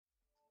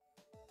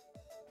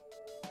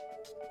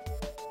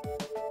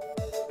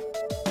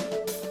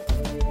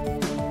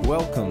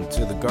Welcome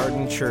to the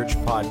Garden Church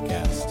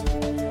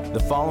podcast. The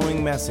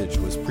following message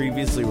was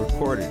previously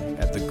recorded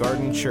at the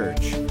Garden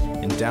Church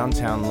in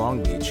downtown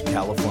Long Beach,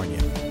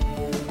 California.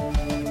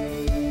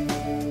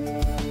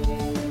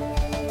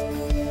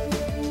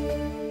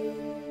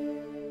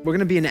 We're going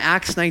to be in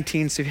Acts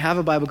 19, so if you have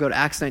a Bible, go to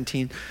Acts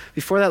 19.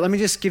 Before that, let me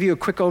just give you a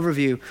quick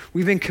overview.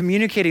 We've been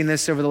communicating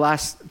this over the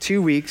last 2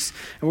 weeks,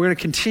 and we're going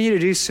to continue to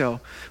do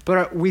so.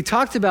 But we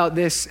talked about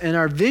this in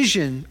our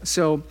vision.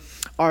 So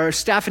our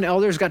staff and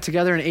elders got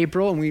together in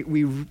April, and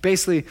we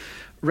basically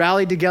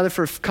rallied together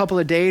for a couple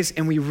of days,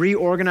 and we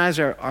reorganized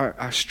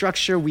our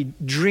structure. We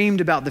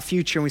dreamed about the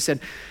future, and we said,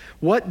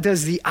 what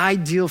does the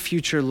ideal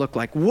future look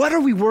like? What are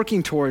we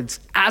working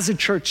towards as a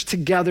church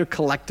together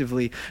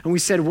collectively? And we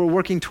said we're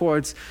working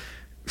towards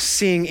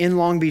seeing in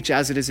Long Beach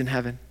as it is in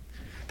heaven.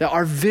 That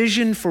our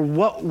vision for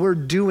what we're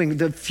doing,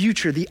 the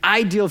future, the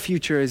ideal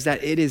future is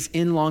that it is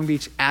in Long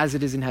Beach as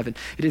it is in heaven.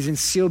 It is in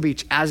Seal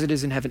Beach as it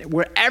is in heaven.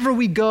 Wherever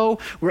we go,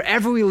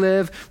 wherever we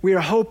live, we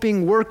are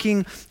hoping,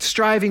 working,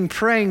 striving,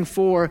 praying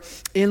for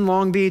in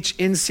Long Beach,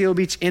 in Seal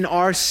Beach, in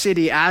our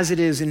city as it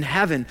is in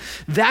heaven.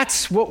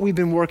 That's what we've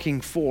been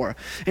working for.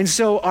 And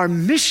so our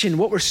mission,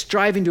 what we're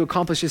striving to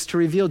accomplish is to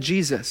reveal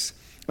Jesus.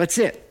 That's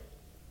it.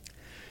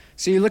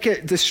 So you look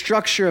at the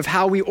structure of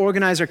how we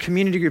organize our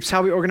community groups,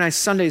 how we organize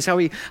Sundays, how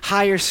we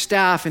hire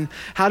staff, and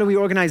how do we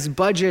organize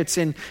budgets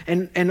and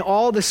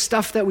all the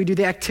stuff that we do,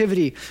 the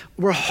activity.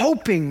 We're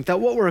hoping that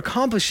what we're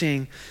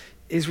accomplishing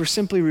is we're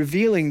simply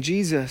revealing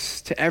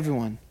Jesus to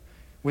everyone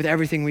with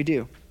everything we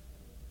do.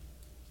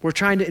 We're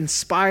trying to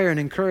inspire and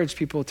encourage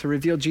people to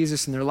reveal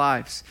Jesus in their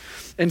lives.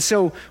 And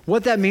so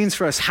what that means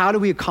for us, how do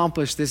we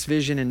accomplish this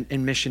vision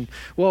and mission?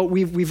 Well,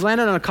 we've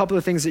landed on a couple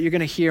of things that you're going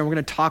to hear and we're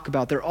going to talk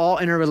about. They're all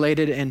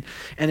interrelated and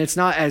it's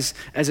not as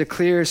a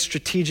clear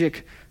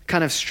strategic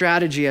kind of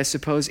strategy, I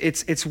suppose.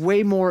 It's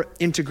way more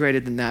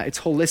integrated than that. It's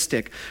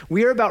holistic.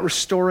 We are about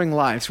restoring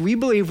lives. We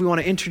believe we want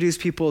to introduce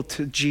people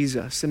to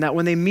Jesus, and that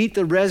when they meet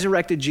the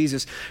resurrected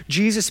Jesus,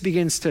 Jesus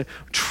begins to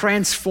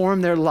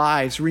transform their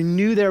lives,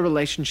 renew their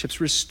relationships,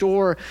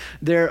 restore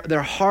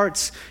their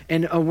hearts.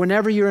 And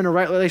whenever you're in a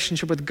right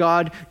relationship with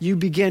God, you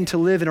begin to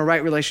live in a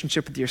right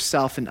relationship with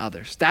yourself and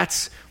others.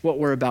 That's what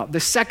we're about. The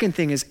second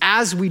thing is,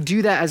 as we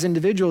do that as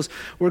individuals,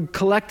 we're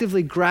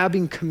collectively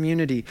grabbing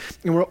community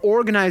and we're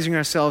organizing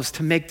ourselves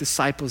to make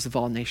disciples of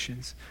all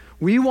nations.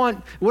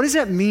 What does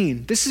that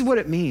mean? This is what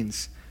it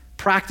means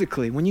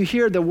practically. When you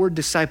hear the word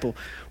disciple,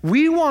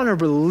 we want to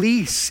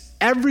release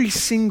every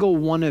single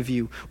one of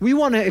you. We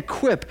want to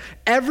equip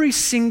every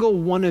single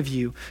one of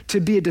you to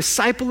be a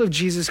disciple of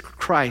Jesus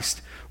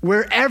Christ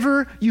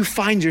wherever you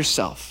find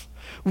yourself.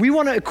 We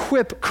want to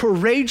equip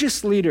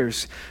courageous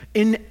leaders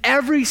in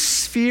every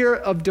sphere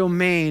of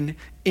domain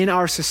in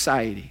our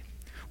society.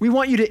 We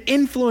want you to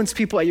influence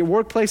people at your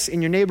workplace,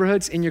 in your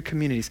neighborhoods, in your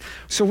communities.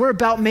 So we're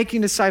about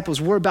making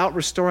disciples. We're about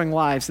restoring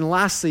lives. And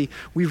lastly,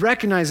 we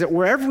recognize that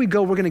wherever we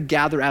go, we're going to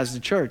gather as the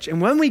church. And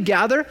when we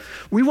gather,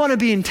 we want to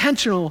be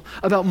intentional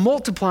about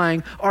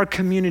multiplying our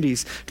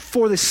communities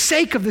for the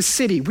sake of the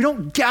city. We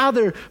don't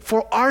gather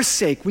for our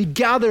sake. We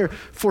gather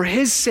for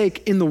his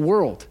sake in the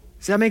world.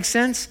 Does that make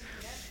sense?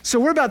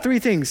 So we're about three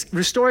things: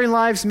 restoring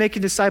lives,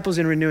 making disciples,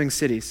 and renewing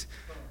cities.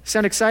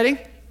 Sound exciting?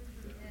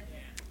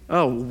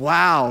 Oh,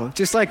 wow.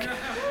 Just like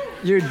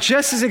you're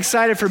just as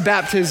excited for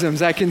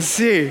baptisms, I can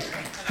see.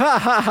 Ha,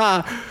 ha,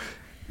 ha.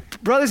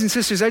 Brothers and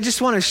sisters, I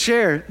just want to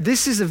share,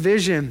 this is a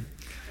vision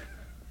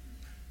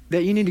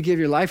that you need to give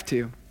your life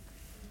to.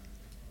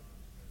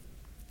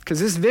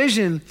 Because this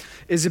vision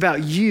is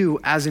about you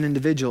as an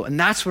individual, and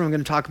that's what I'm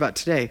going to talk about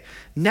today.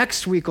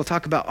 Next week, we'll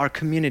talk about our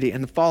community,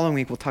 and the following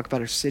week, we'll talk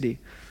about our city.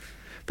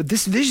 But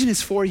this vision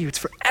is for you. It's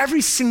for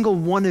every single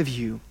one of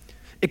you.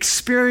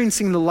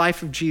 Experiencing the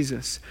life of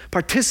Jesus,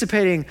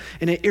 participating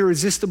in an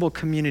irresistible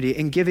community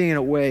and giving it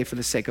away for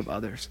the sake of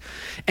others.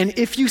 And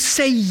if you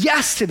say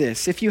yes to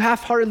this, if you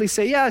half-heartedly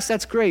say, yes,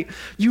 that's great,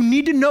 you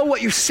need to know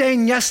what you're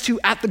saying yes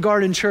to at the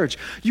Garden Church.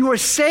 You are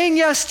saying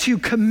yes to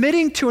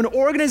committing to an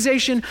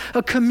organization,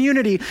 a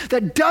community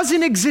that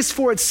doesn't exist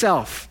for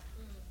itself.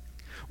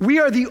 We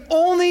are the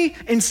only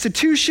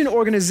institution,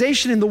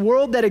 organization in the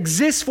world that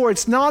exists for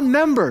its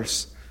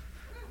non-members.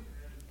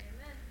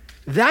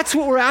 That's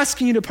what we're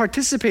asking you to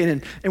participate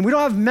in. And we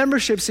don't have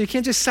membership, so you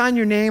can't just sign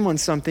your name on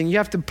something. You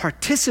have to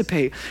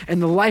participate in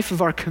the life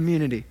of our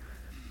community.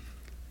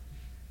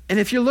 And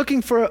if you're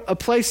looking for a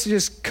place to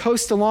just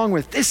coast along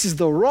with, this is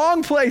the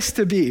wrong place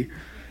to be.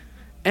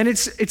 And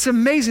it's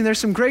amazing. There's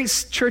some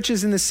great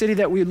churches in the city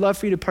that we'd love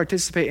for you to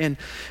participate in.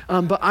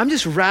 But I'm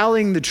just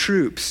rallying the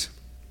troops.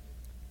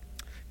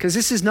 Because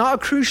this is not a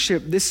cruise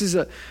ship. This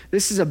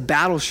is a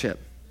battleship.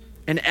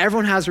 And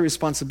everyone has a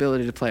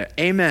responsibility to play it.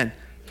 Amen.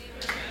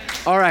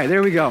 All right,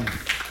 there we go.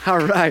 All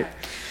right.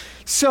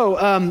 So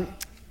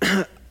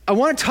I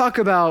want to talk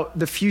about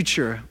the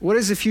future. What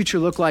does the future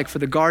look like for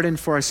the garden,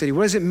 for our city?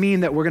 What does it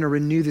mean that we're going to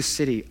renew the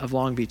city of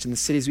Long Beach and the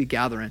cities we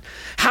gather in?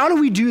 How do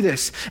we do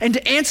this? And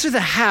to answer the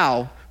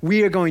how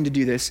we are going to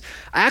do this,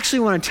 I actually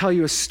want to tell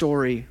you a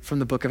story from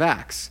the book of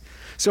Acts.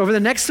 So over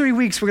the next 3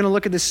 weeks, we're going to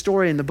look at this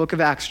story in the book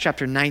of Acts,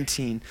 chapter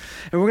 19.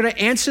 And we're going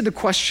to answer the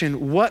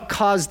question, what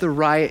caused the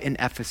riot in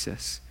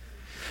Ephesus?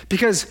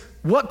 Because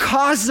what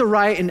caused the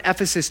riot in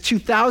Ephesus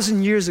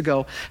 2,000 years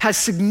ago has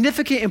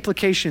significant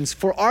implications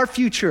for our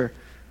future,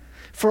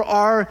 for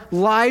our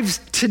lives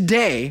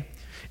today,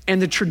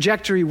 and the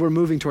trajectory we're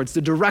moving towards,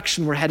 the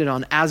direction we're headed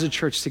on as a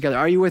church together.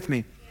 Are you with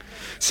me?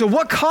 So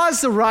what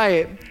caused the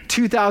riot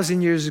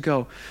 2,000 years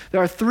ago?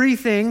 There are three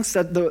things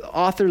that the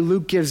author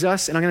Luke gives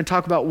us, and I'm going to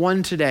talk about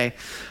one today.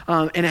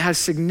 And it has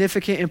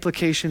significant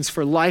implications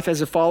for life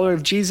as a follower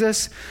of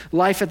Jesus,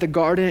 life at the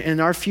garden,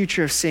 and our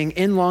future of seeing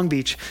in Long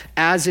Beach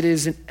as it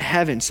is in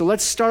heaven. So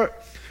let's start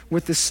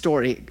with this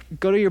story.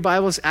 Go to your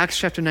Bibles, Acts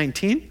chapter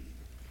 19.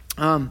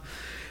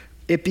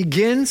 It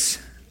begins...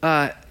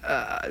 why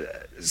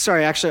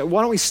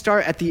don't we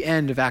start at the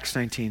end of Acts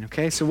 19,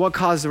 okay? So what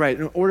caused the riot?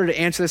 In order to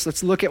answer this,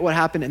 let's look at what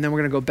happened, and then we're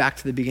going to go back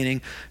to the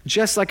beginning,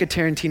 just like a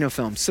Tarantino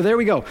film. So there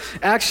we go.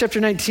 Acts chapter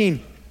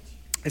 19.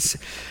 It's,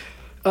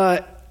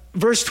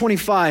 verse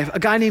 25. A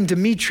guy named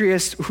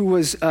Demetrius, who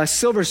was a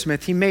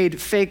silversmith, he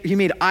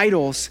made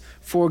idols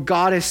for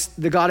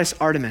the goddess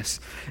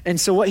Artemis. And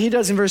so what he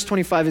does in verse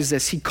 25 is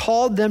this. He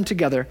called them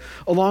together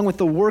along with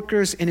the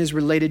workers in his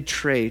related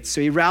trades.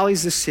 So he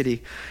rallies the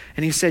city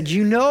and he said,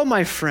 "You know,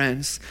 my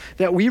friends,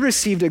 that we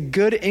received a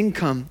good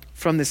income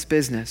from this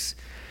business.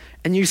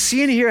 And you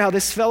see and hear how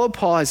this fellow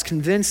Paul has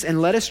convinced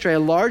and led astray a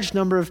large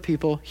number of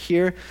people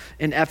here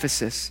in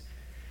Ephesus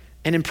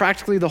and in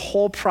practically the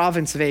whole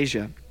province of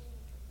Asia."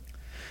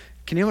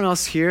 Can anyone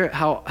else hear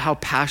how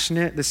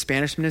passionate the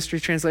Spanish ministry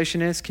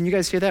translation is? Can you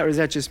guys hear that, or is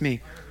that just me?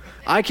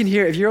 I can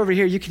hear it. If you're over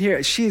here, you can hear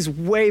it. She is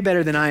way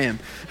better than I am.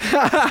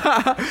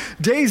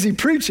 Daisy,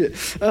 preach it.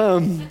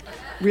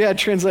 We had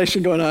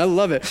translation going on. I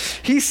love it.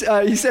 He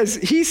says,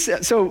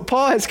 so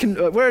Paul has,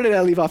 where did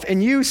I leave off?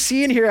 "And you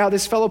see and hear how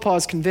this fellow Paul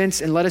is convinced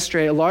and led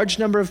astray a large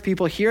number of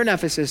people here in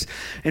Ephesus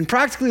and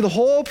practically the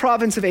whole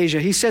province of Asia.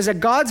 He says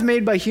that gods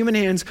made by human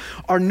hands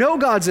are no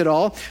gods at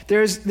all.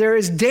 There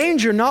is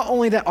danger not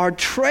only that our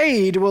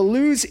trade will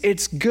lose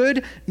its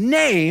good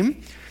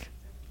name,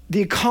 the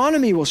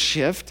economy will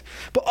shift,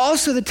 but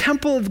also the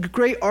temple of the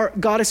great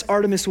goddess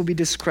Artemis will be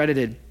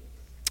discredited.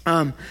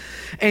 And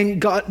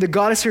the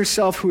goddess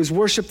herself, who is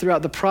worshipped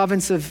throughout the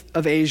province of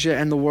Asia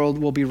and the world,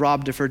 will be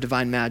robbed of her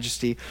divine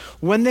majesty."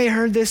 When they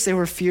heard this, they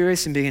were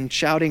furious and began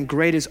shouting,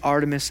 "Great is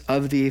Artemis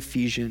of the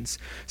Ephesians."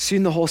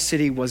 Soon the whole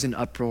city was in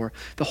uproar.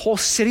 The whole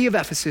city of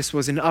Ephesus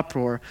was in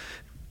uproar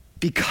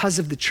because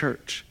of the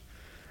church.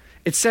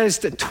 It says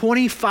that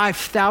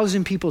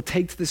 25,000 people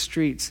take to the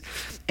streets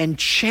and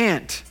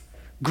chant,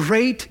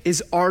 "Great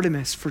is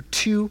Artemis," for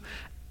 2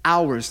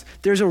 hours.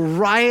 There's a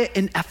riot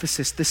in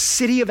Ephesus. The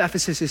city of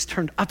Ephesus is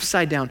turned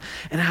upside down,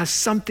 and it has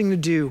something to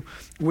do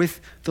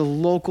with the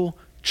local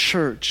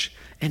church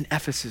in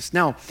Ephesus.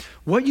 Now,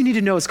 what you need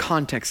to know is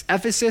context.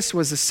 Ephesus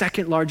was the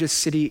second largest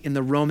city in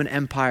the Roman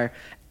Empire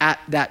at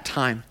that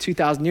time,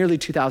 nearly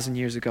 2,000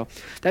 years ago.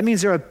 That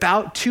means there are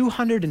about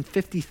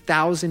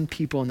 250,000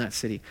 people in that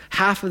city,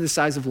 half of the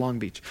size of Long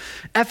Beach.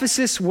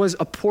 Ephesus was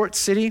a port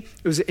city.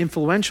 It was an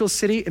influential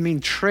city. I mean,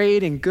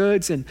 trade and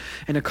goods and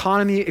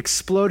economy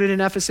exploded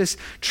in Ephesus.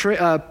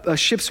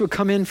 Ships would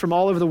come in from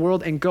all over the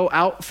world and go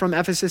out from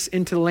Ephesus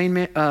into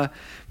the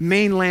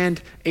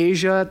mainland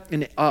Asia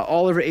and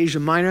all over Asia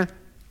Minor.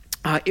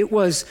 It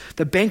was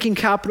the banking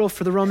capital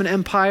for the Roman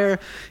Empire.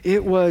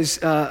 It was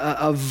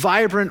a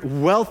vibrant,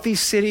 wealthy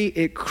city.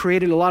 It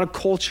created a lot of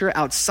culture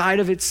outside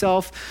of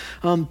itself.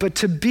 But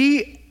to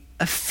be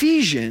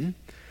Ephesian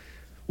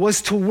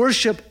was to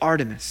worship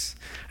Artemis.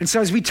 And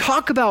so as we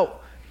talk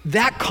about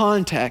that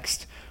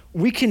context,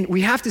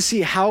 we have to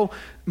see how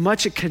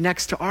much it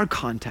connects to our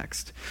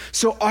context.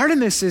 So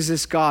Artemis is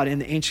this god in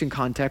the ancient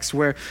context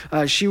where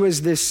she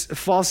was this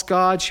false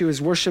god. She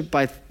was worshipped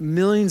by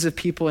millions of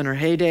people in her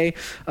heyday.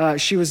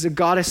 She was the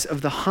goddess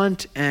of the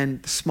hunt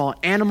and small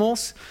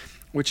animals,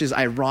 which is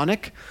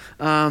ironic,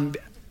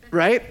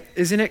 right?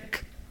 Isn't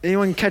it?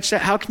 Anyone catch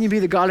that? How can you be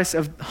the goddess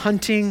of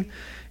hunting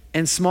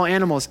and small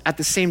animals at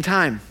the same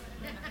time?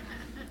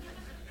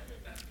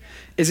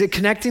 Is it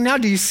connecting now?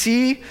 Do you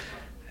see?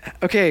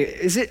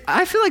 Okay,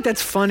 I feel like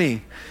that's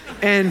funny.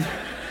 And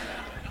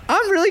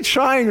I'm really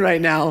trying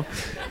right now.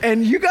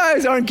 And you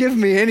guys aren't giving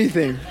me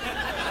anything.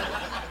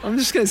 I'm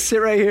just going to sit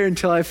right here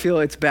until I feel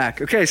it's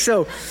back. Okay,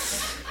 so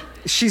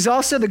she's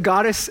also the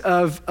goddess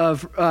of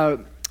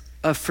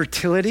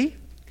fertility.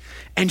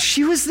 And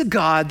she was the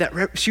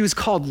god she was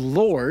called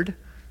Lord,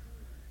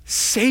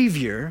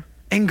 Savior,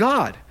 and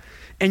God.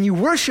 And you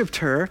worshiped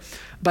her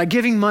by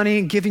giving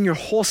money, giving your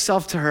whole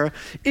self to her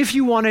if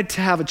you wanted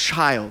to have a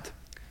child.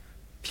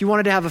 If you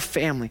wanted to have a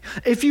family,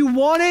 if you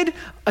wanted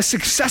a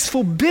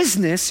successful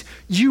business,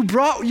 you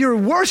brought your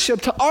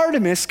worship to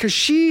Artemis because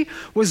she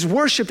was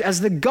worshiped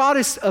as the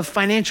goddess of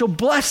financial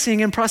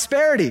blessing and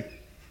prosperity.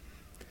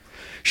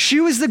 She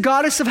was the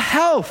goddess of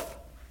health,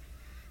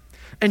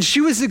 and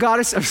she was the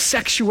goddess of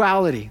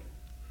sexuality.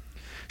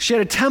 She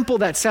had a temple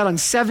that sat on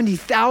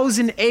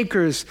 70,000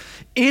 acres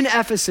in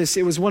Ephesus.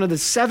 It was one of the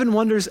 7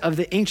 wonders of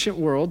the ancient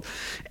world.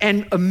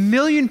 And 1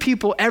 million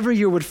people every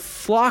year would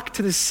flock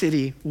to the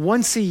city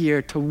once a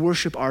year to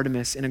worship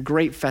Artemis in a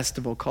great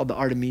festival called the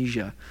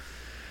Artemisia.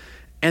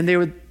 And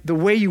the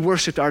way you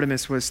worshiped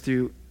Artemis was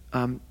through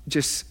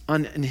just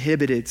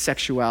uninhibited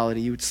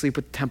sexuality. You would sleep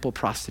with temple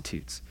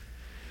prostitutes.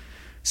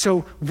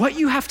 So what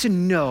you have to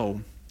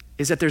know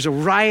is that there's a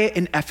riot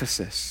in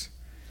Ephesus.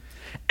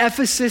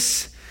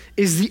 Ephesus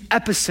is the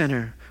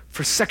epicenter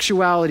for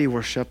sexuality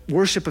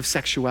worship of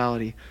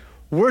sexuality,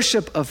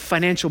 worship of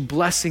financial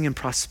blessing and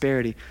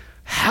prosperity,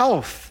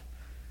 health,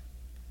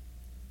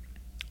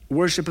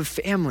 worship of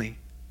family.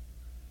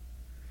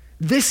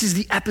 This is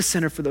the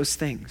epicenter for those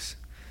things.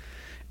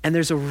 And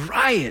there's a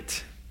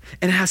riot,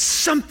 and it has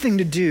something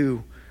to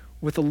do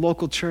with the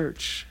local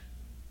church,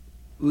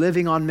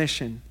 living on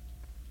mission,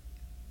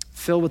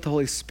 filled with the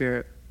Holy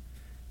Spirit,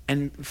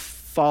 and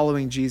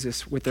following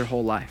Jesus with their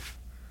whole life.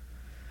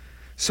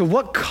 So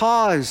what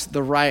caused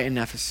the riot in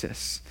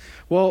Ephesus?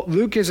 Well,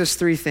 Luke gives us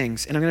 3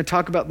 things, and I'm going to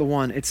talk about the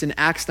one. It's in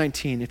Acts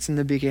 19. It's in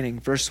the beginning,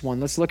 verse 1.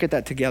 Let's look at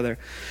that together.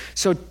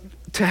 So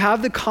to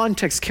have the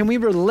context, can we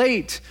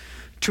relate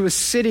to a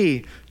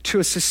city, to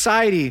a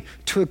society,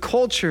 to a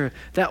culture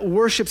that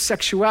worships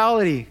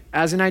sexuality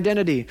as an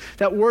identity,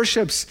 that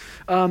worships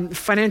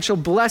financial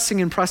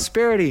blessing and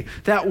prosperity,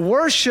 that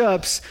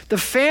worships the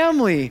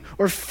family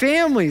or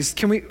families,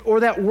 or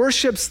that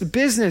worships the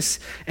business,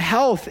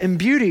 health, and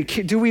beauty?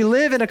 Do we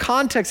live in a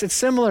context that's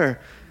similar?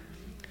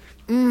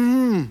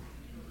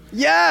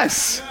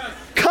 Yes.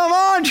 Come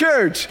on,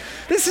 church.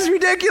 This is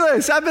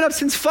ridiculous. I've been up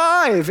since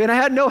 5, and I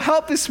had no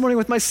help this morning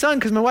with my son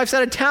because my wife's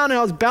out of town, and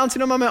I was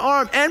bouncing him on my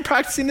arm and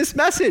practicing this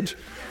message.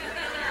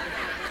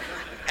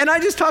 And I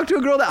just talked to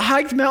a girl that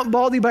hiked Mount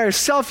Baldy by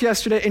herself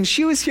yesterday, and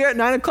she was here at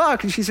 9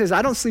 o'clock, and she says,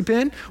 I don't sleep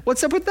in.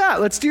 What's up with that?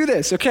 Let's do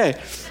this. Okay.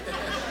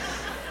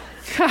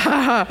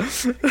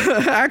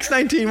 Acts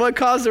 19, what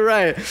caused the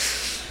riot?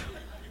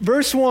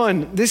 Verse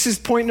 1, this is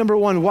point number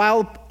 1.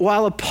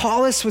 While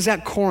Apollos was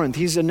at Corinth,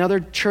 he's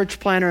another church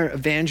planner,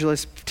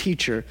 evangelist,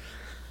 teacher,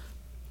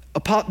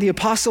 the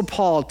Apostle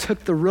Paul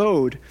took the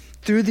road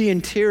through the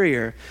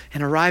interior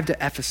and arrived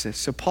at Ephesus.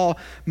 So Paul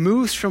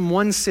moves from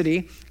one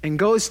city and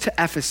goes to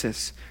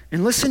Ephesus.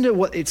 And listen to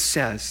what it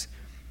says.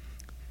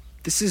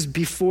 This is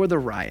before the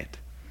riot.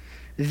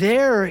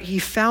 There he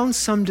found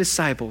some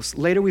disciples.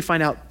 Later we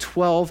find out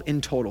 12 in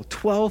total,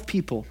 12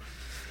 people.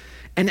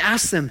 And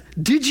asked them,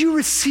 did you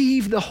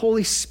receive the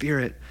Holy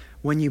Spirit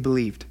when you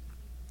believed?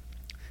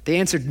 They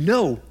answered,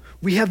 no,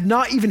 we have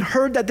not even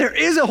heard that there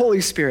is a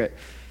Holy Spirit.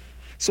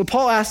 So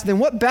Paul asked them,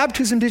 what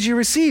baptism did you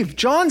receive?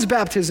 John's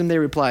baptism, they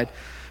replied.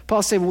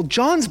 Paul said, well,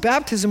 John's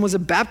baptism was a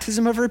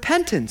baptism of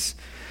repentance.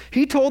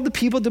 He told the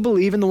people to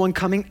believe in the one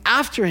coming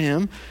after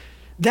him,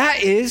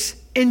 that is,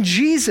 in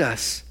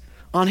Jesus.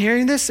 On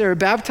hearing this, they were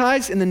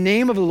baptized in the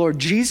name of the Lord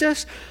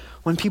Jesus.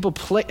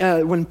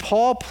 When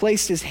Paul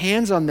placed his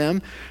hands on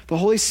them, the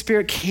Holy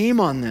Spirit came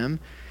on them,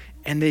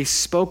 and they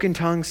spoke in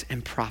tongues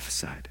and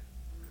prophesied.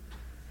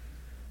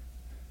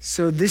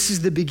 So this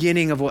is the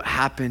beginning of what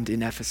happened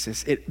in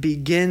Ephesus. It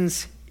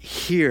begins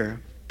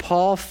here.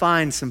 Paul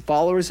finds some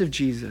followers of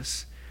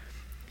Jesus,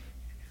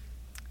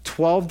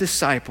 12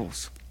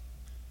 disciples,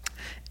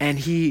 and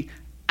he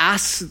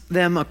asks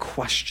them a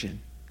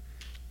question.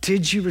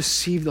 Did you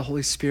receive the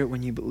Holy Spirit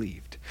when you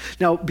believed?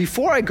 Now,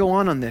 before I go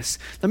on this,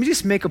 let me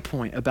just make a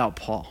point about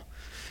Paul.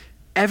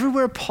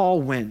 Everywhere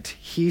Paul went,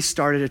 he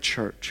started a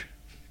church.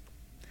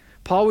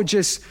 Paul would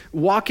just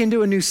walk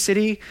into a new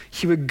city.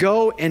 He would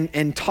go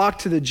and talk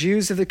to the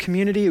Jews of the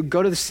community. He would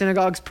go to the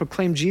synagogues,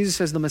 proclaim Jesus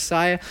as the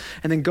Messiah,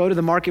 and then go to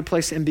the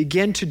marketplace and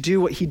begin to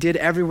do what he did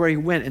everywhere he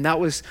went. And that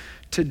was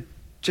to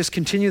just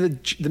continue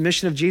the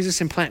mission of Jesus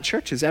and plant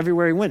churches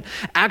everywhere he went.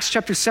 Acts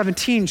chapter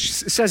 17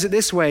 says it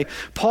this way.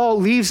 Paul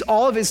leaves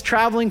all of his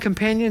traveling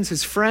companions,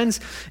 his friends,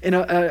 in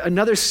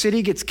another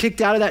city, gets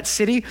kicked out of that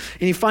city,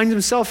 and he finds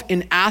himself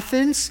in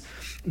Athens,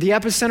 the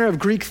epicenter of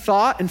Greek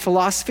thought and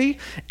philosophy,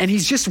 and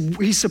he's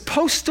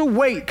supposed to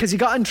wait because he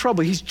got in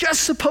trouble. He's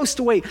just supposed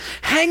to wait.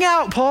 Hang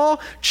out, Paul.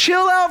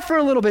 Chill out for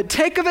a little bit.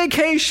 Take a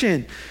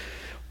vacation.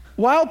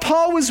 While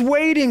Paul was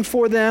waiting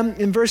for them,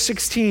 in verse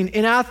 16,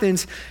 in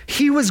Athens,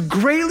 he was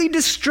greatly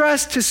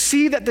distressed to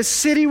see that the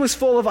city was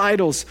full of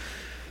idols.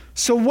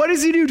 So what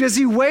does he do? Does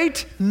he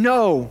wait?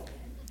 No.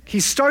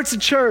 He starts a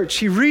church.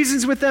 He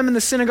reasons with them in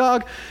the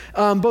synagogue,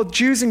 both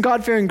Jews and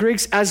God-fearing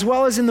Greeks, as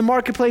well as in the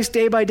marketplace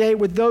day by day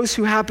with those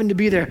who happened to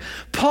be there.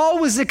 Paul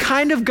was the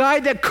kind of guy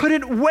that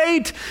couldn't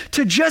wait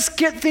to just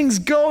get things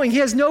going. He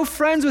has no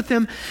friends with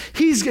him.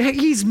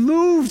 He's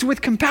moved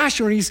with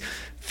compassion, or he's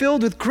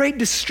filled with great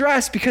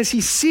distress because he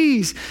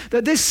sees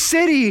that this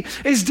city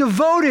is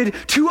devoted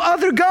to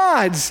other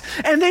gods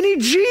and they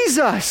need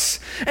Jesus.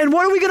 And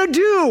what are we going to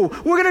do?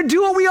 We're going to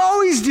do what we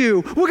always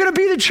do. We're going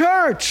to be the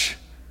church.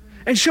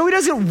 And so he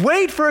doesn't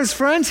wait for his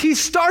friends. He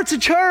starts a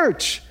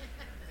church.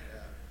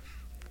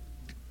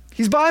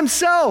 He's by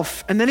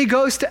himself. And then he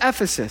goes to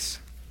Ephesus.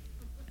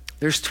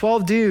 There's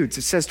 12 dudes.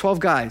 It says 12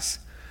 guys.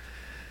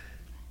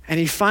 And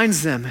he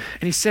finds them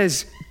and he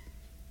says,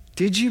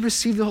 did you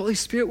receive the Holy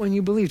Spirit when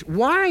you believed?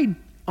 Why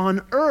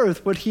on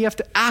earth would he have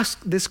to ask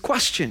this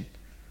question?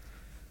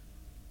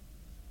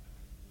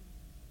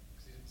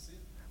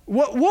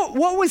 What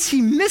was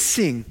he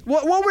missing?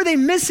 What were they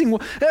missing?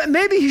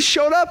 Maybe he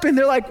showed up and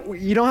they're like,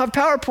 you don't have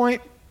PowerPoint.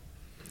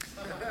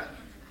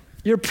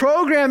 Your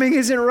programming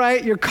isn't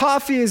right. Your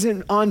coffee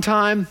isn't on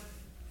time.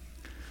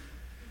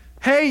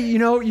 Hey,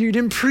 you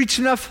didn't preach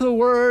enough for the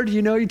word.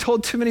 You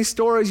told too many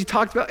stories. You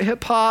talked about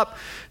hip hop.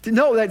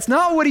 No, that's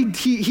not what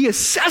he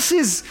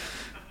assesses.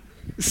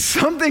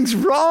 Something's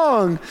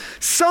wrong.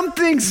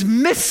 Something's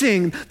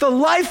missing. The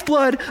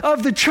lifeblood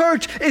of the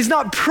church is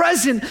not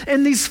present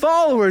in these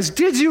followers.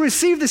 Did you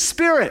receive the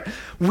Spirit?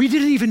 We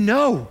didn't even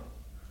know.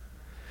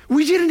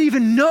 We didn't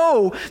even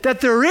know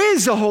that there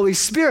is a Holy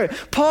Spirit.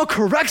 Paul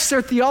corrects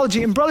their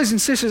theology. And brothers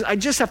and sisters, I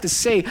just have to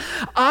say,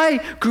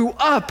 I grew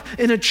up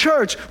in a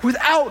church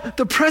without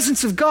the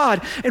presence of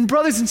God. And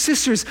brothers and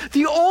sisters,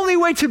 the only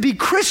way to be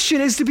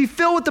Christian is to be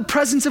filled with the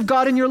presence of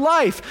God in your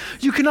life.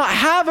 You cannot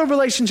have a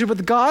relationship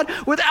with God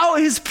without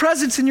his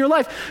presence in your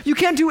life. You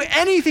can't do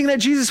anything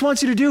that Jesus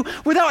wants you to do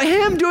without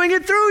him doing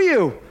it through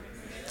you.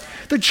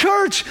 The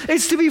church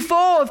is to be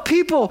full of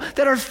people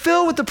that are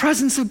filled with the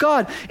presence of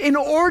God in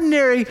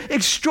ordinary,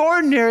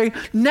 extraordinary,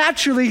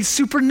 naturally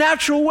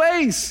supernatural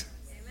ways.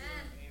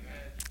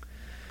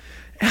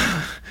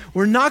 Amen.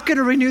 We're not going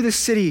to renew the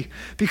city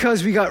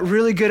because we got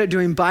really good at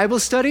doing Bible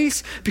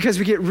studies, because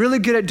we get really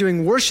good at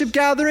doing worship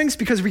gatherings,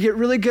 because we get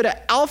really good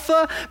at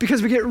Alpha,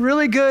 because we get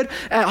really good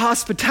at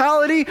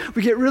hospitality,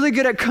 we get really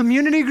good at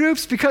community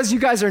groups, because you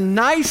guys are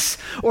nice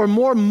or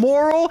more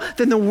moral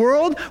than the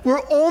world.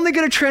 We're only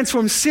going to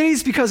transform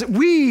cities because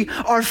we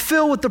are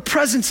filled with the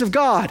presence of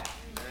God.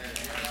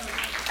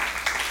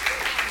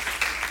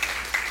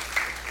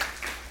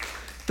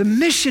 The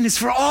mission is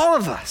for all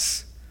of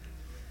us.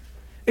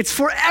 It's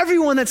for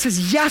everyone that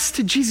says yes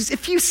to Jesus.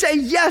 If you say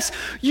yes,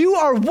 you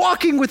are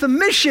walking with a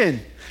mission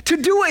to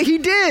do what he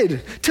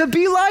did, to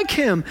be like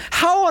him.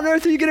 How on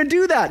earth are you going to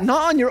do that?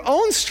 Not on your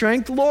own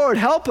strength. Lord,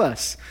 help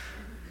us.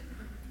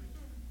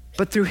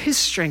 But through his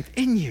strength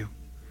in you.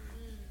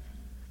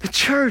 The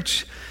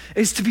church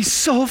is to be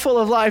so full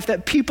of life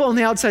that people on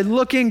the outside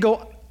looking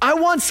go, I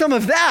want some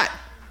of that.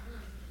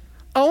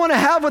 I want to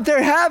have what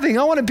they're having.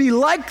 I want to be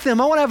like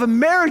them. I want to have a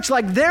marriage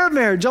like their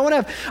marriage. I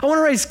want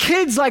to raise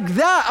kids like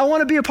that. I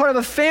want to be a part of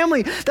a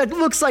family that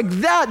looks like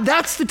that.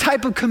 That's the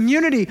type of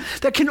community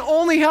that can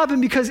only happen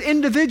because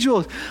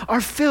individuals are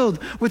filled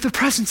with the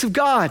presence of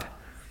God.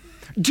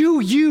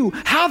 Do you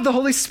have the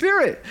Holy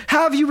Spirit?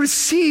 Have you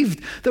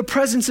received the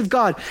presence of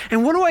God?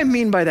 And what do I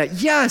mean by that?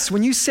 Yes,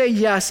 when you say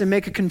yes and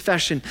make a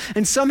confession,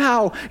 and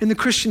somehow in the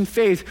Christian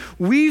faith,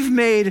 we've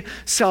made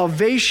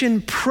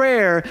salvation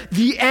prayer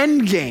the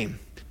end game.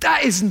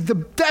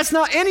 That's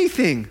not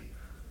anything.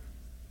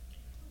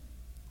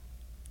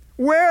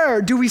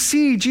 Where do we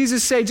see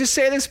Jesus say, just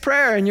say this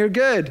prayer and you're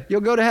good.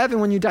 You'll go to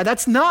heaven when you die.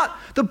 That's not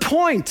the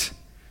point.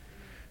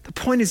 The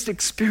point is to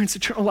experience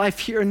eternal life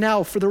here and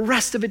now for the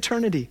rest of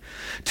eternity.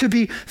 To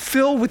be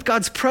filled with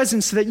God's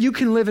presence so that you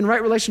can live in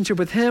right relationship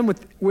with him,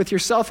 with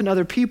yourself and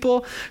other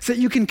people, so that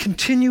you can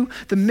continue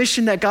the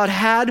mission that God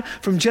had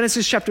from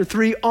Genesis chapter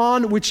 3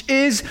 on, which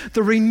is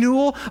the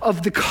renewal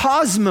of the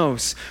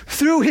cosmos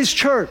through his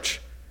church.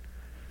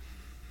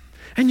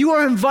 And you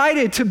are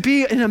invited to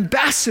be an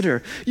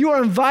ambassador. You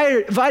are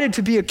invited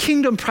to be a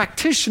kingdom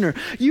practitioner.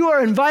 You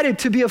are invited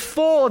to be a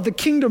full of the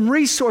kingdom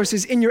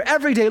resources in your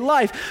everyday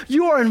life.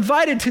 You are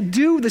invited to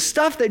do the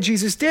stuff that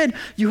Jesus did.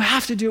 You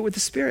have to do it with the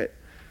Spirit.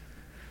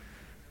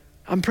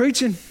 I'm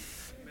preaching.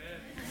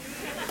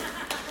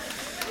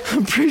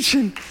 I'm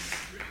preaching.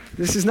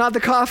 This is not the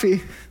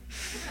coffee.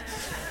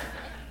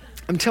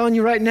 I'm telling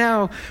you right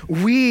now,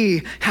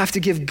 we have to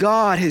give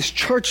God his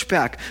church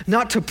back,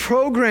 not to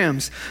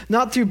programs,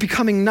 not through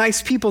becoming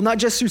nice people, not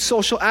just through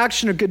social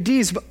action or good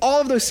deeds, but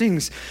all of those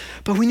things.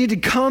 But we need to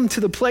come to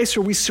the place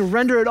where we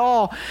surrender it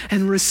all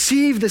and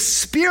receive the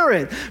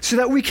Spirit so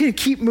that we can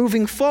keep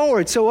moving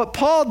forward. So what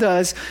Paul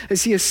does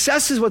is he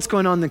assesses what's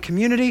going on in the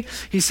community.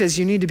 He says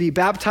you need to be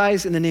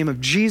baptized in the name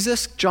of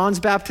Jesus. John's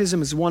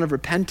baptism is one of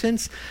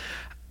repentance.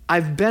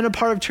 I've been a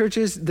part of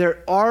churches.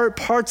 There are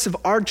parts of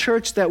our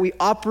church that we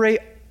operate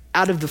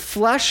out of the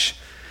flesh.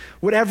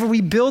 Whatever we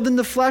build in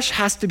the flesh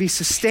has to be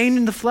sustained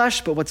in the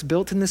flesh, but what's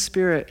built in the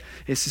Spirit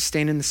is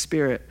sustained in the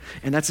Spirit.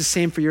 And that's the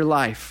same for your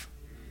life.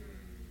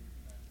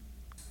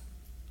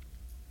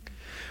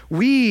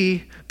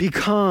 We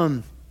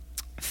become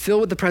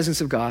filled with the presence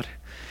of God,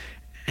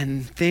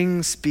 and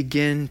things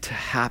begin to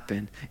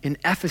happen. In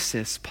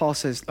Ephesus, Paul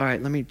says, all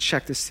right, let me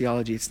check this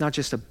theology. It's not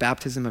just a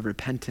baptism of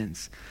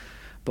repentance,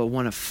 but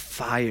one of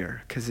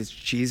fire, because it's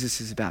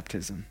Jesus'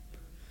 baptism.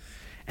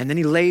 And then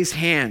he lays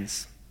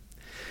hands.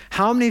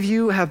 How many of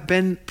you have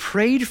been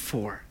prayed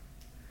for?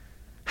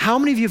 How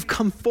many of you have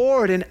come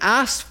forward and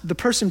asked the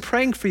person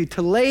praying for you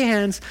to lay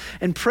hands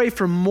and pray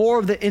for more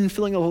of the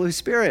infilling of the Holy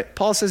Spirit?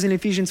 Paul says in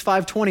Ephesians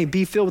 5:20,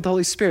 be filled with the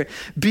Holy Spirit.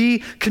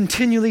 Be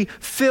continually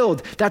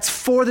filled. That's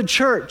for the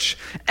church.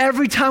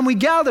 Every time we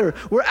gather,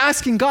 we're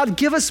asking God,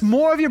 give us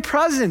more of your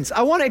presence.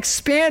 I want to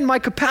expand my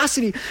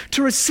capacity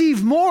to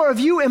receive more of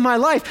you in my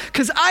life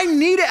because I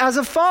need it as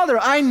a father.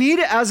 I need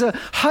it as a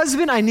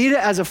husband. I need it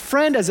as a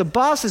friend, as a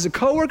boss, as a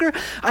coworker.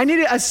 I need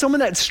it as someone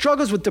that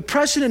struggles with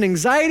depression and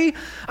anxiety.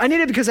 I need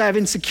it because I have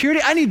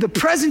insecurity. I need the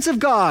presence of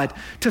God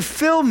to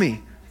fill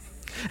me.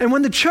 And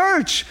when the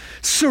church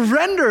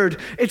surrendered,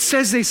 it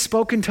says they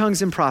spoke in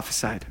tongues and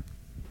prophesied.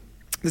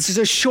 This is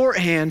a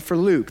shorthand for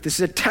Luke. This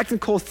is a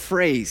technical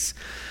phrase.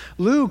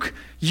 Luke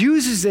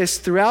uses this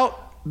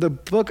throughout the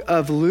book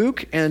of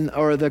Luke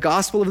or the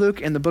Gospel of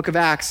Luke and the book of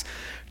Acts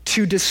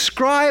to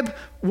describe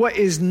what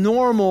is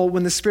normal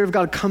when the Spirit of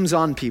God comes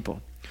on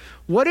people.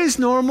 What is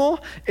normal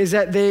is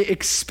that they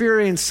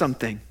experience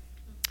something.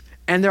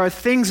 And there are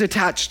things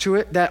attached to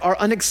it that are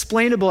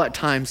unexplainable at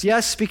times.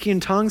 Yes, speaking in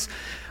tongues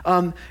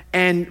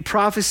and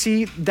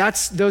prophecy,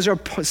 those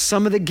are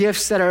some of the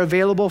gifts that are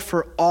available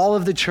for all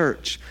of the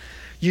church.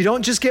 You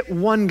don't just get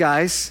one,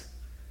 guys.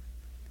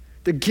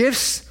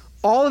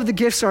 All of the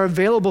gifts are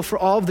available for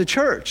all of the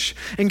church.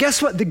 And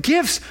guess what? The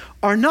gifts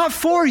are not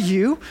for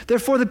you. They're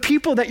for the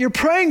people that you're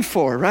praying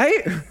for,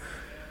 right?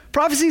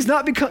 Prophecy is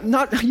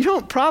you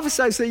don't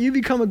prophesy so that you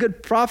become a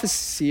good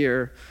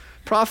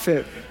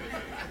prophet.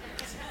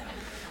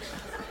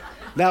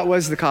 That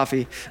was the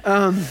coffee.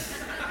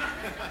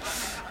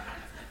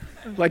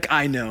 Like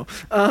I know.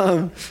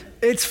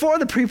 It's for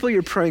the people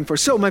you're praying for.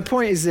 So my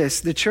point is this: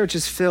 the church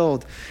is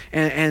filled,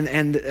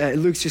 and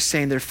Luke's just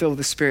saying they're filled with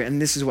the Spirit,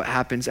 and this is what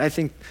happens. I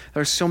think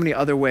there are so many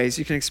other ways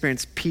you can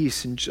experience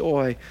peace and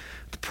joy.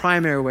 The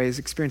primary way is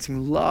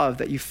experiencing love,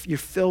 that you're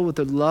filled with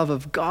the love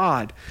of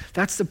God.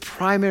 That's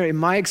in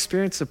my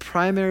experience, the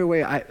primary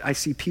way I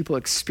see people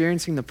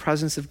experiencing the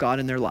presence of God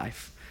in their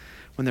life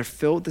when they're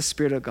filled with the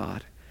Spirit of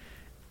God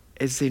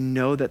is they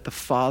know that the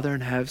Father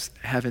in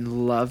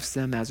heaven loves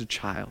them as a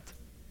child.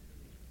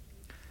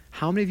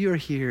 How many of you are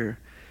here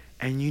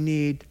and you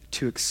need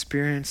to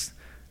experience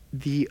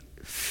the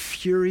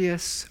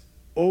furious,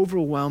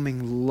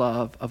 overwhelming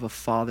love of a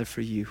Father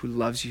for you who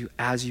loves you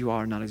as you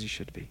are, not as you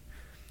should be?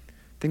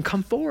 Then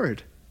come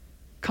forward.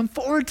 Come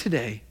forward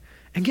today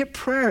and get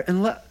prayer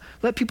and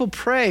let people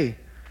pray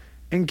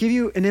and give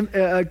you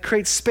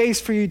create space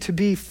for you to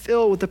be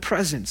filled with the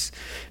presence,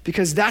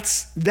 because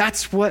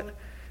that's what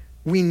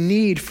we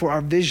need for our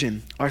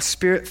vision, our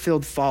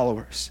Spirit-filled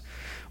followers.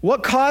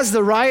 What caused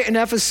the riot in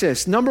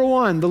Ephesus? Number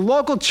one, the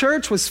local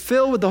church was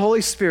filled with the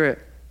Holy Spirit.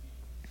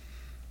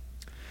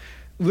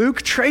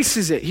 Luke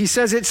traces it. He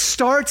says it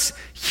starts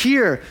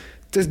here.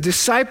 The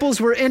disciples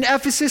were in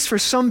Ephesus for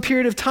some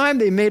period of time.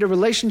 They made a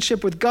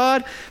relationship with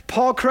God.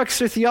 Paul corrects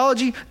their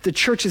theology. The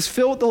church is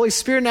filled with the Holy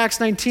Spirit in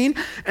Acts 19.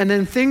 And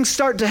then things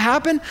start to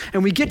happen.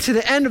 And we get to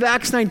the end of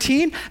Acts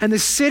 19. And the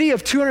city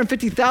of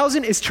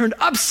 250,000 is turned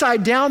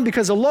upside down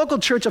because a local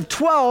church of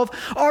 12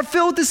 are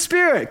filled with the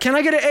Spirit. Can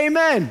I get an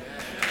amen?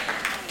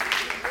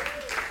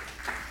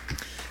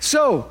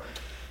 So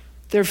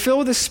they're filled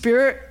with the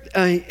Spirit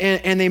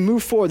and they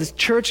move forward. The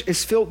church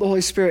is filled with the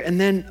Holy Spirit. And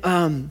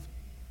then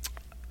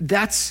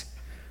that's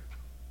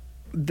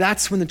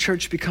when the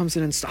church becomes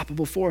an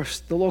unstoppable force.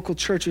 The local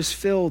church is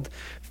filled.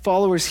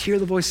 Followers hear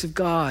the voice of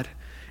God.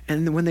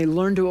 And when they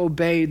learn to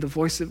obey the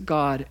voice of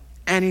God,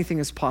 anything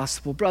is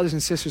possible. Brothers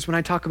and sisters, when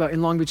I talk about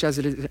in Long Beach as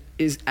it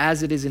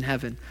is in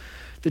heaven,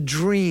 the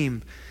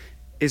dream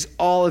is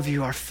all of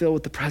you are filled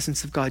with the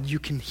presence of God. You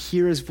can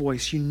hear his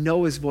voice, you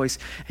know his voice,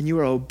 and you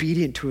are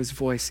obedient to his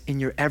voice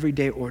in your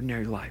everyday,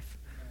 ordinary life.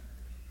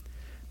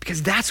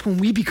 Because that's when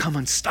we become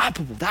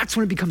unstoppable. That's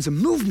when it becomes a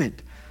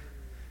movement.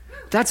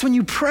 That's when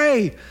you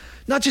pray,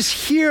 not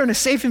just here in a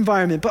safe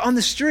environment, but on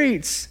the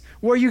streets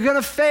where you're going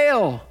to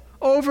fail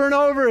over and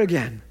over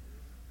again.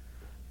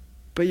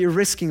 But you're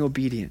risking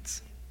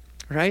obedience,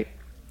 right?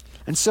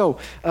 And so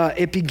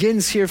it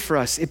begins here for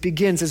us. It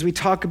begins as we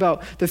talk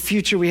about the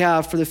future we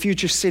have for the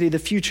future city, the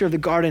future of the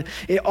garden.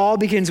 It all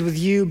begins with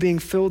you being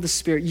filled with the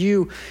Spirit,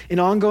 you in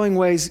ongoing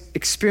ways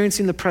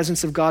experiencing the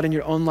presence of God in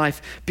your own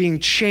life, being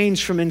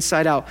changed from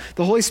inside out.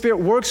 The Holy Spirit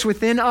works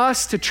within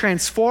us to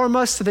transform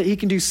us so that he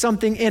can do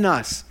something in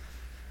us.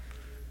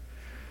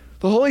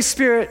 The Holy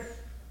Spirit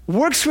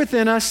works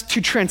within us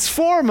to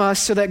transform us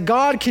so that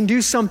God can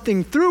do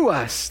something through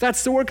us.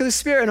 That's the work of the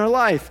Spirit in our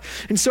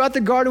life. And so at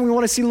the garden, we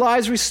want to see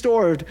lives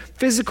restored,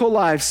 physical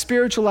lives,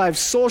 spiritual lives,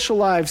 social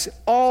lives,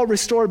 all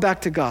restored back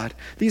to God.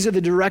 These are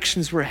the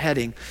directions we're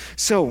heading.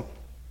 So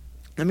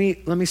let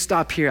me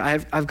stop here.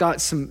 I've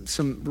got some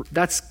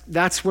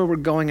that's where we're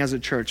going as a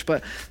church.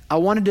 But I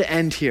wanted to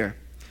end here.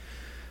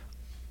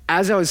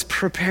 As I was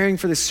preparing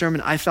for this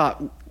sermon, I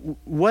thought,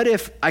 what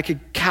if I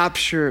could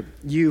capture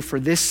you for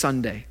this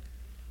Sunday?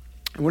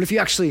 And what if you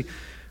actually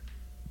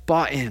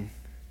bought in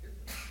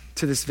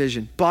to this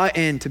vision, bought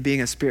into being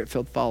a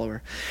Spirit-filled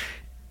follower?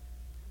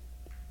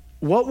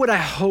 What would I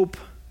hope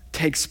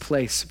takes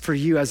place for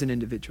you as an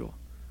individual?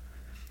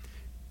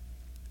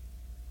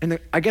 And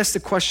I guess the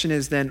question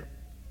is then,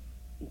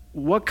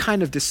 what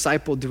kind of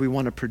disciple do we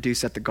want to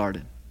produce at the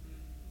garden?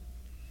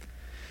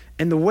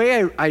 And the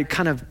way I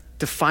kind of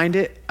defined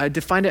it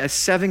as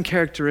 7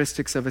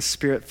 characteristics of a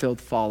spirit-filled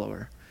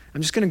follower.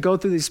 I'm just going to go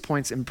through these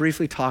points and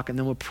briefly talk, and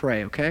then we'll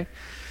pray, okay?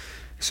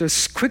 So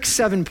quick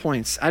 7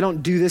 points. I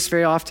don't do this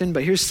very often,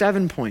 but here's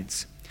 7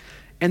 points.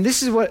 And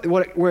this is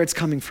where it's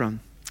coming from.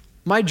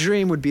 My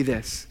dream would be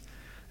this,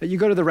 that you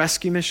go to the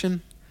rescue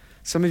mission.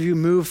 Some of you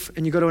move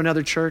and you go to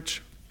another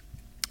church.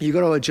 You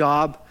go to a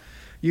job.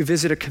 You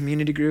visit a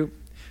community group.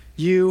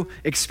 You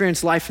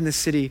experience life in the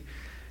city.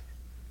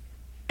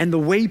 And the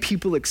way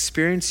people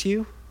experience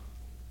you,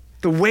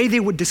 the way they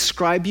would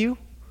describe you,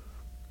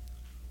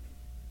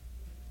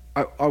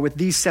 are with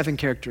these 7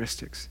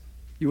 characteristics.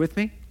 You with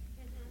me?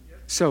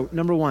 So,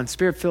 number 1,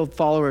 spirit-filled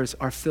followers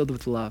are filled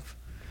with love.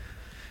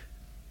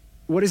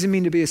 What does it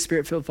mean to be a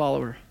spirit-filled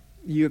follower?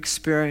 You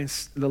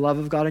experience the love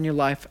of God in your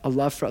life, a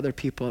love for other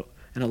people,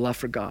 and a love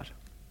for God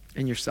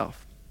and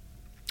yourself.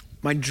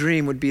 My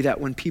dream would be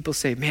that when people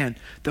say, man,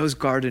 those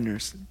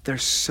gardeners, they're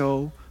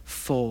so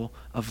full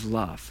of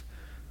love.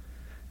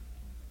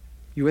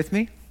 You with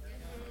me?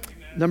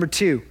 Amen. Number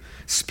 2,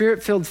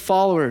 spirit-filled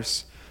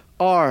followers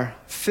are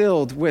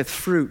filled with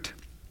fruit.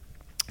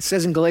 It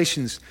says in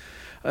Galatians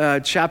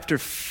chapter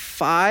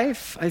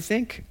 5, I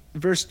think,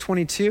 verse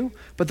 22,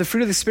 but the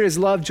fruit of the Spirit is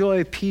love,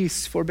 joy,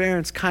 peace,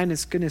 forbearance,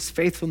 kindness, goodness,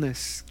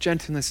 faithfulness,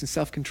 gentleness, and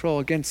self-control.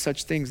 Against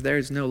such things there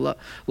is no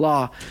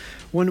law.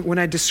 When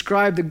I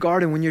describe the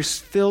garden, when you're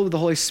filled with the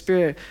Holy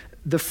Spirit,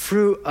 the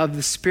fruit of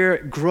the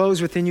Spirit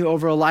grows within you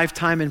over a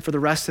lifetime and for the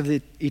rest of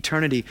the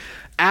eternity.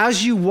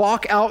 As you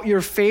walk out your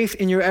faith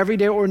in your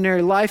everyday,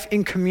 ordinary life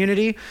in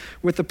community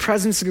with the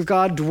presence of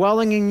God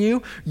dwelling in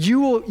you,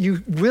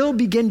 you will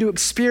begin to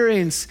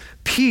experience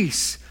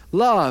peace,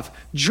 love,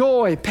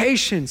 joy,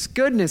 patience,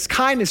 goodness,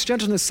 kindness,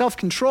 gentleness,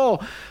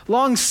 self-control,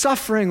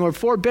 long-suffering, or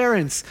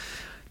forbearance.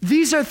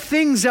 These are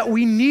things that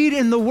we need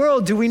in the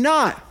world, do we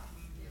not?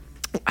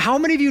 How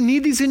many of you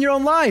need these in your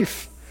own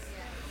life?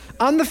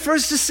 I'm the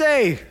first to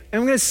say, and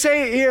I'm going to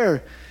say it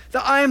here,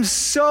 that I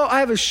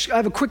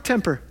have a quick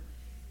temper.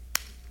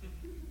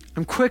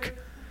 I'm quick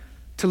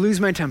to lose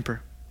my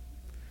temper.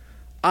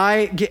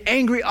 I get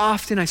angry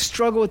often. I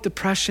struggle with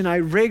depression. I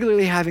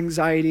regularly have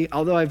anxiety,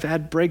 although I've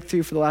had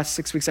breakthrough for the last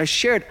 6 weeks. I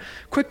shared,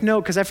 quick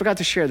note, because I forgot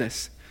to share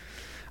this.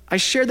 I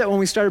shared that when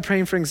we started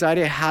praying for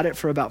anxiety, I had it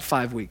for about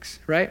 5 weeks,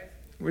 right?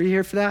 Were you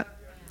here for that?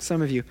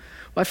 Some of you.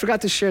 Well, I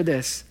forgot to share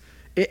this.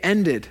 It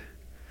ended.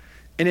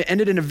 And it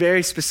ended in a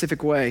very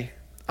specific way.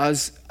 I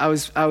was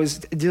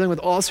dealing with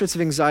all sorts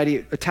of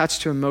anxiety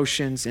attached to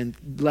emotions and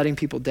letting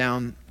people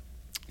down,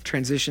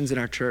 transitions in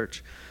our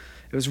church.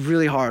 It was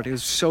really hard. It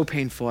was so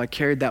painful. I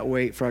carried that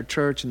weight for our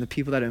church and the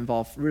people that are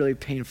involved, really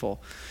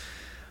painful.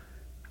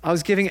 I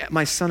was giving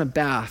my son a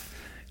bath,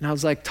 and I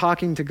was like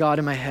talking to God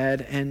in my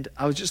head, and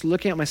I was just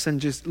looking at my son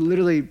just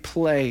literally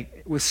play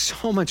with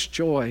so much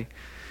joy.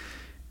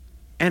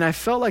 And I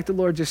felt like the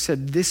Lord just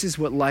said, this is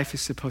what life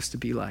is supposed to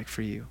be like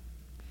for you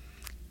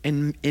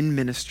in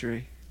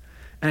ministry.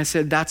 And I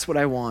said, that's what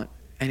I want.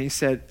 And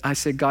I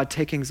said, God,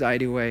 take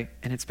anxiety away.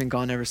 And it's been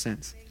gone ever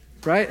since.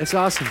 Right? It's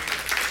awesome.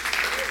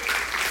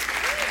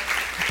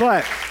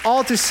 But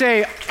all to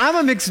say, I'm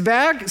a mixed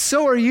bag.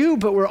 So are you,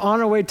 but we're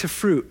on our way to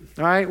fruit.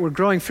 All right? We're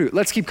growing fruit.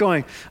 Let's keep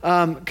going.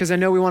 Because I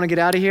know we want to get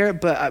out of here.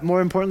 But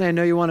more importantly, I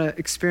know you want to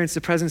experience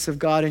the presence of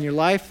God in your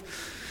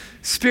life.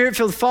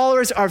 Spirit-filled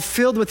followers are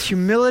filled with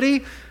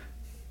humility.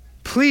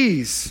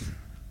 Please,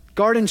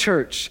 Garden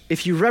Church,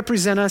 if you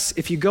represent us,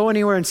 if you go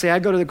anywhere and say, I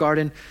go to the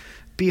garden,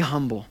 be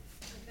humble.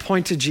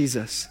 Point to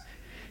Jesus.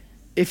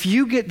 If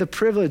you get the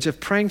privilege of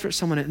praying for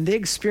someone and they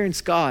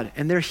experience God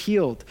and they're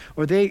healed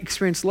or they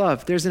experience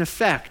love, there's an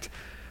effect.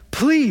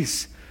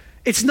 Please,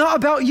 it's not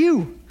about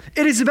you.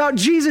 It is about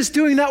Jesus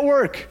doing that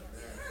work.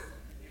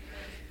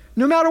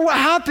 No matter what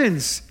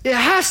happens, it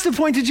has to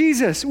point to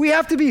Jesus. We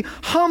have to be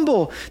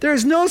humble. There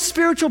is no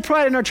spiritual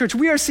pride in our church.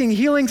 We are seeing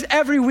healings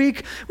every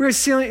week. We are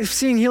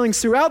seeing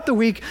healings throughout the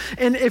week.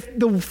 And if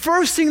the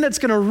first thing that's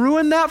going to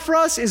ruin that for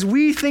us is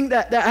we think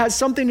that has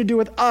something to do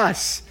with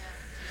us.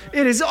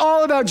 It is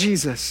all about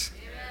Jesus.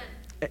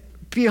 Amen.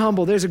 Be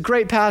humble. There's a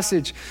great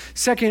passage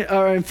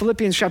in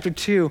Philippians chapter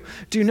 2.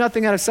 Do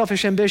nothing out of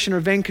selfish ambition or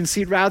vain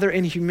conceit. Rather,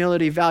 in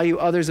humility, value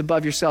others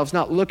above yourselves,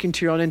 not looking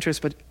to your own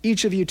interest, but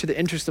each of you to the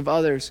interest of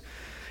others.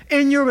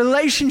 In your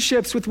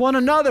relationships with one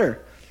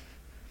another,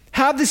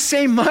 have the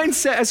same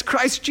mindset as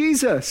Christ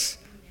Jesus.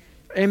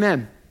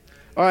 Amen.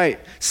 All right.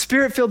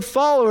 Spirit-filled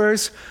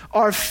followers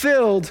are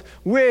filled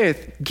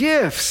with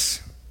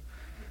gifts.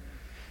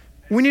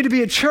 We need to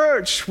be a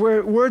church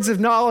where words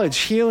of knowledge,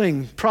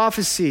 healing,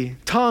 prophecy,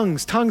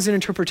 tongues and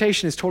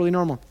interpretation is totally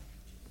normal.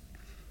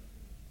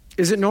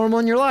 Is it normal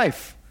in your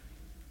life?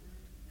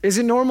 Is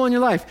it normal in your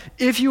life?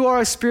 If you are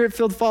a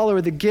spirit-filled follower,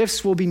 the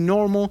gifts will be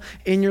normal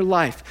in your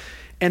life.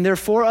 And they're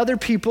for other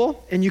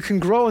people, and you can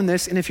grow in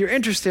this. And if you're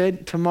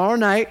interested, tomorrow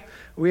night,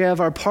 We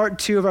have our part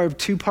 2 of our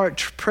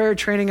 2-part prayer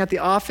training at the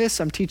office.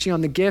 I'm teaching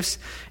on the gifts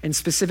and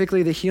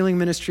specifically the healing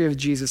ministry of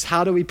Jesus.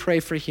 How do we pray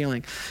for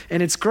healing?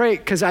 And it's great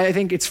because I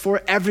think it's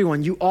for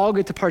everyone. You all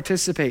get to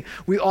participate.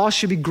 We all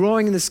should be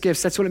growing in this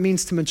gifts. That's what it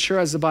means to mature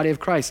as the body of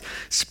Christ.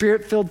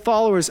 Spirit-filled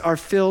followers are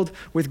filled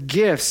with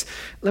gifts.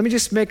 Let me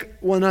just make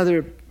one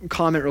other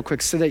comment real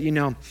quick so that you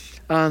know.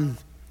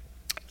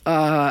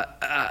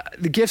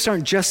 The gifts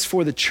aren't just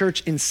for the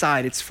church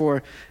inside. It's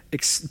for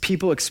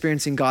people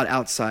experiencing God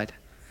outside.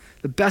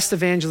 The best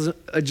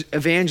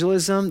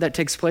evangelism that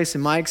takes place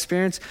in my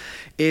experience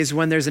is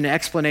when there's an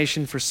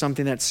explanation for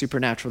something that's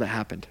supernatural that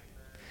happened.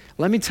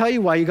 Let me tell you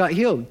why you got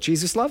healed.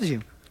 Jesus loves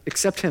you.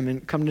 Accept him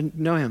and come to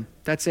know him.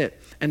 That's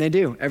it. And they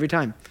do every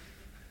time.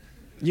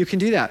 You can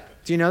do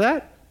that. Do you know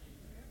that?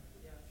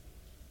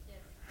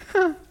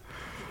 Huh.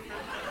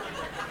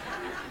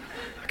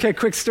 Okay,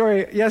 quick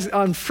story. Yes,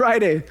 on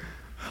Friday,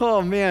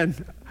 oh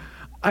man,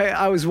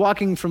 I was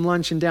walking from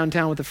lunch in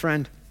downtown with a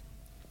friend,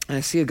 and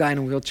I see a guy in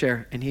a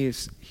wheelchair, and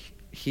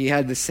he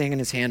had this thing in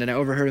his hand, and I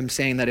overheard him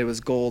saying that it was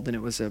gold, and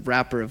it was a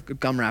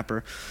gum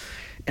wrapper.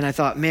 And I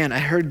thought, man, I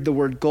heard the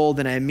word gold,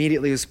 and I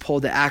immediately was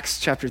pulled to Acts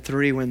chapter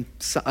 3 when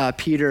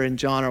Peter and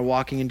John are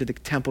walking into the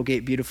temple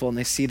gate beautiful, and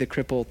they see the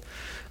crippled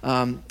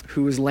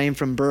who was lame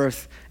from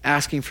birth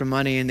asking for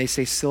money, and they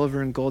say,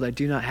 silver and gold I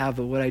do not have,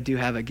 but what I do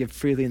have I give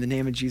freely in the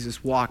name of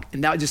Jesus, walk.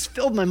 And that just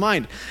filled my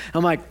mind.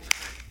 I'm like,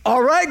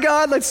 all right,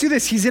 God, let's do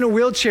this. He's in a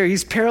wheelchair.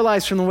 He's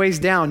paralyzed from the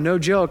waist down, no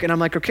joke. And I'm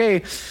like, okay,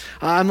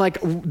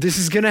 this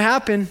is going to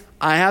happen.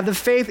 I have the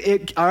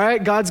faith. All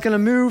right, God's going to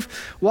move.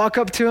 Walk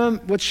up to him.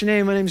 What's your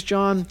name? My name's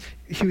John.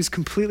 He was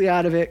completely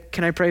out of it.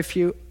 Can I pray for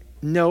you?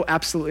 No,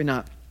 absolutely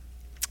not.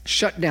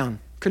 Shut down.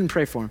 Couldn't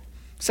pray for him.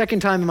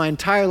 Second time in my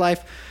entire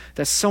life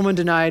that someone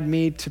denied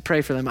me to pray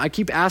for them. I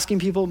keep asking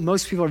people.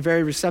 Most people are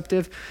very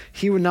receptive.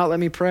 He would not let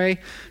me pray.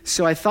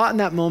 So I thought in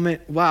that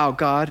moment, wow,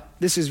 God,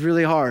 this is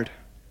really hard.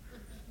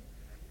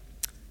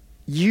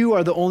 You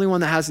are the only one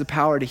that has the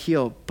power to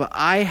heal, but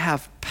I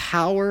have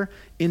power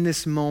in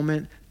this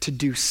moment to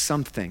do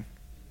something.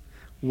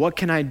 What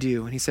can I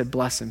do? And he said,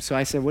 bless him. So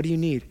I said, what do you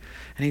need?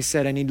 And he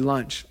said, I need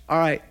lunch. All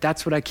right,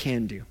 that's what I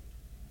can do.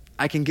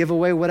 I can give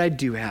away what I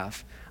do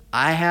have.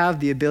 I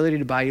have the ability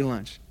to buy you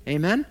lunch.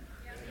 Amen?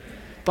 Yes.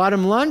 Bought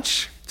him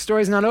lunch.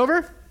 Story's not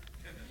over.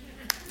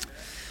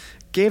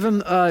 Gave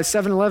him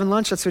 7-Eleven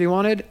lunch. That's what he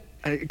wanted.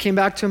 I came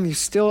back to him. He's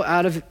still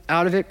out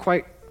of it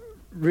quite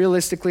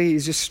realistically.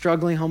 He's just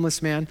struggling,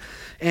 homeless man.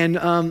 And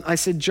I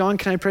said, John,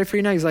 can I pray for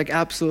you now? He's like,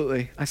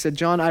 absolutely. I said,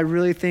 John, I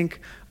really think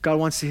God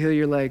wants to heal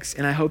your legs,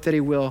 and I hope that he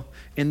will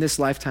in this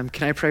lifetime.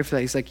 Can I pray for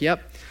that? He's like,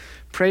 yep.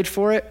 Prayed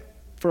for it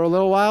for a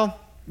little while.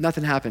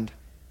 Nothing happened.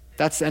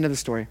 That's the end of the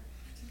story.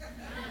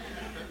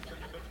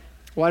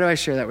 Why do I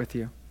share that with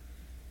you?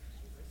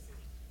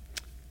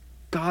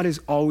 God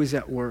is always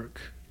at work.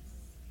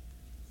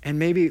 And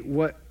maybe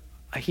what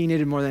he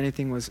needed more than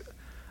anything was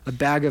a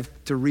bag of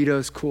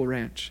Doritos Cool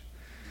Ranch.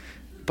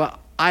 But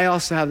I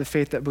also have the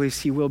faith that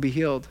believes he will be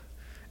healed.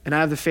 And I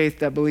have the faith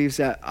that believes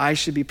that I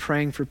should be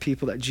praying for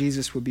people that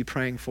Jesus would be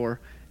praying for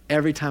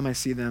every time I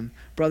see them.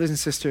 Brothers and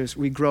sisters,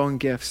 we grow in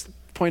gifts.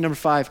 Point number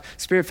 5,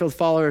 Spirit-filled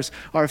followers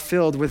are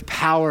filled with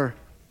power.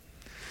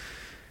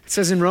 It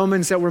says in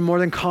Romans that we're more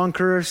than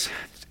conquerors.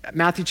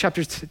 Matthew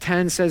chapter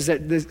 10 says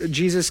that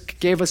Jesus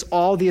gave us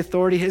all the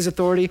authority, his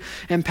authority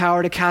and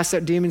power to cast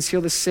out demons,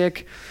 heal the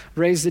sick,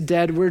 raise the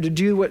dead. We're to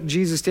do what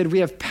Jesus did. We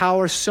have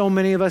power. So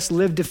many of us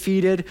live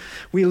defeated.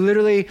 We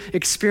literally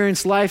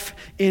experience life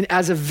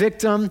as a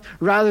victim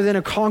rather than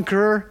a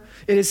conqueror.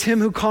 It is him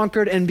who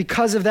conquered, and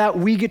because of that,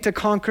 we get to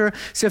conquer.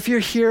 So if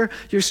you're here,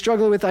 you're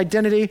struggling with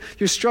identity,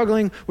 you're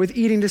struggling with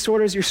eating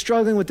disorders, you're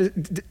struggling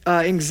with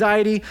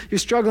anxiety, you're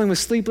struggling with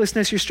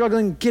sleeplessness, you're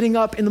struggling getting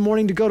up in the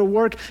morning to go to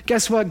work,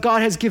 guess what?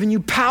 God has given you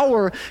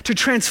power to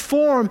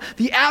transform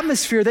the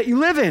atmosphere that you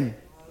live in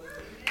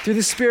through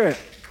the Spirit.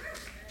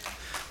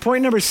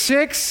 Point number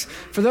 6,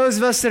 for those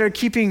of us that are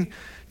keeping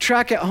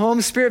track at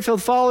home,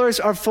 Spirit-filled followers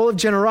are full of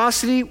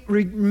generosity.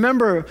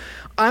 Remember,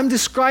 I'm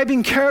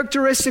describing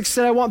characteristics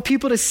that I want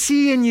people to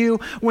see in you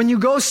when you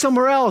go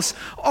somewhere else.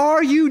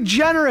 Are you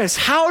generous?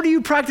 How do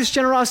you practice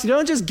generosity?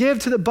 Don't just give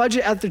to the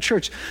budget at the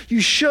church. You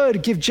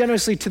should give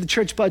generously to the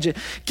church budget.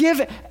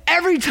 Give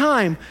every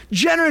time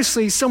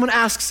generously someone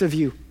asks of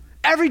you.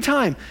 Every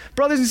time.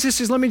 Brothers and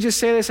sisters, let me just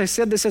say this. I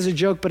said this as a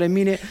joke, but I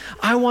mean it.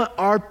 I want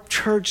our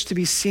church to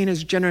be seen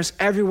as generous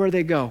everywhere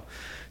they go.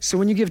 So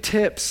when you give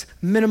tips,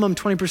 minimum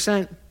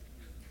 20%.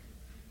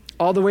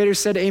 All the waiters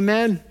said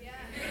amen. Yeah.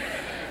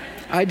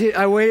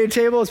 I waited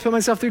tables, put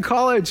myself through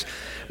college.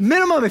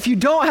 Minimum, if you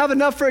don't have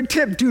enough for a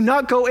tip, do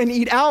not go and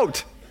eat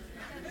out.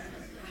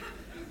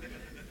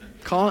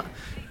 Calling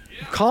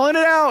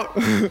it out.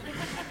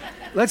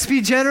 Let's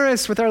be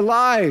generous with our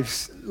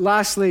lives.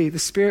 Lastly, the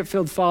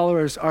Spirit-filled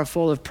followers are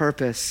full of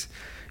purpose.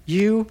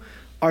 You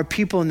are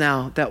people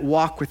now that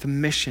walk with a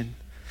mission.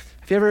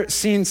 Have you ever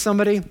seen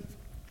somebody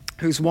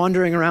who's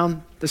wandering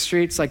around the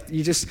streets, like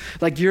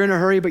you're in a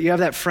hurry, but you have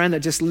that friend that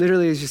just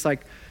literally is just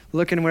like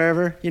looking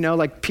wherever,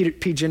 like Pete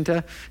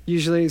Ginta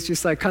usually is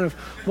just like kind of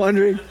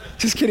wandering.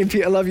 Just kidding,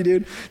 Pete, I love you,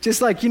 dude.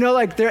 Just like,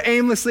 like they're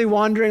aimlessly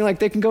wandering, like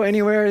they can go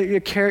anywhere,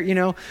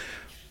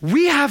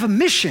 We have a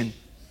mission.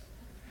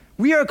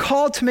 We are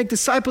called to make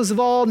disciples of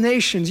all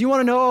nations. You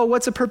want to know,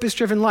 what's a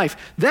purpose-driven life?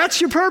 That's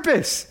your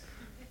purpose.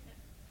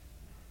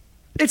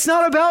 It's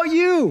not about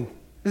you.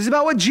 This is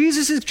about what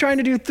Jesus is trying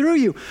to do through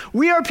you.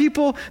 We are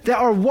people that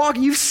are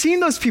walking. You've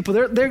seen those people.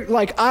 They're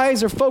like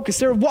eyes are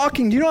focused. They're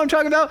walking. Do you know what I'm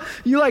talking about?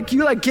 You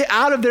get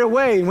out of their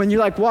way when you're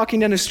like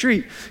walking down the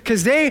street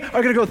because they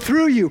are going to go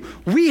through you.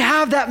 We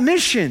have that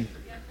mission.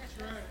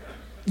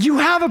 You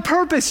have a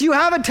purpose. You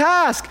have a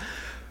task.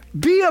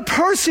 Be a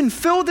person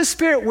filled with the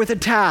Spirit with a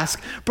task.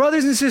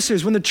 Brothers and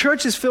sisters, when the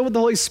church is filled with the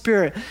Holy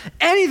Spirit,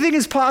 anything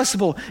is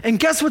possible. And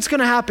guess what's going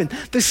to happen?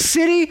 The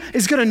city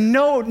is going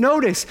to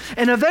notice.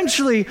 And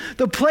eventually,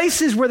 the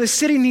places where the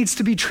city needs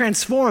to be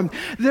transformed,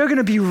 they're going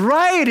to be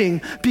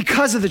rioting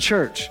because of the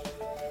church.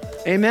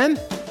 Amen?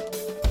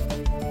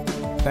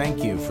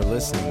 Thank you for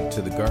listening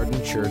to the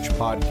Garden Church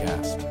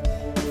podcast.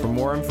 For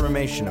more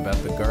information about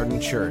the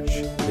Garden Church,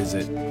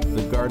 visit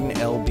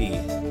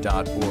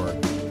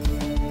thegardenlb.org.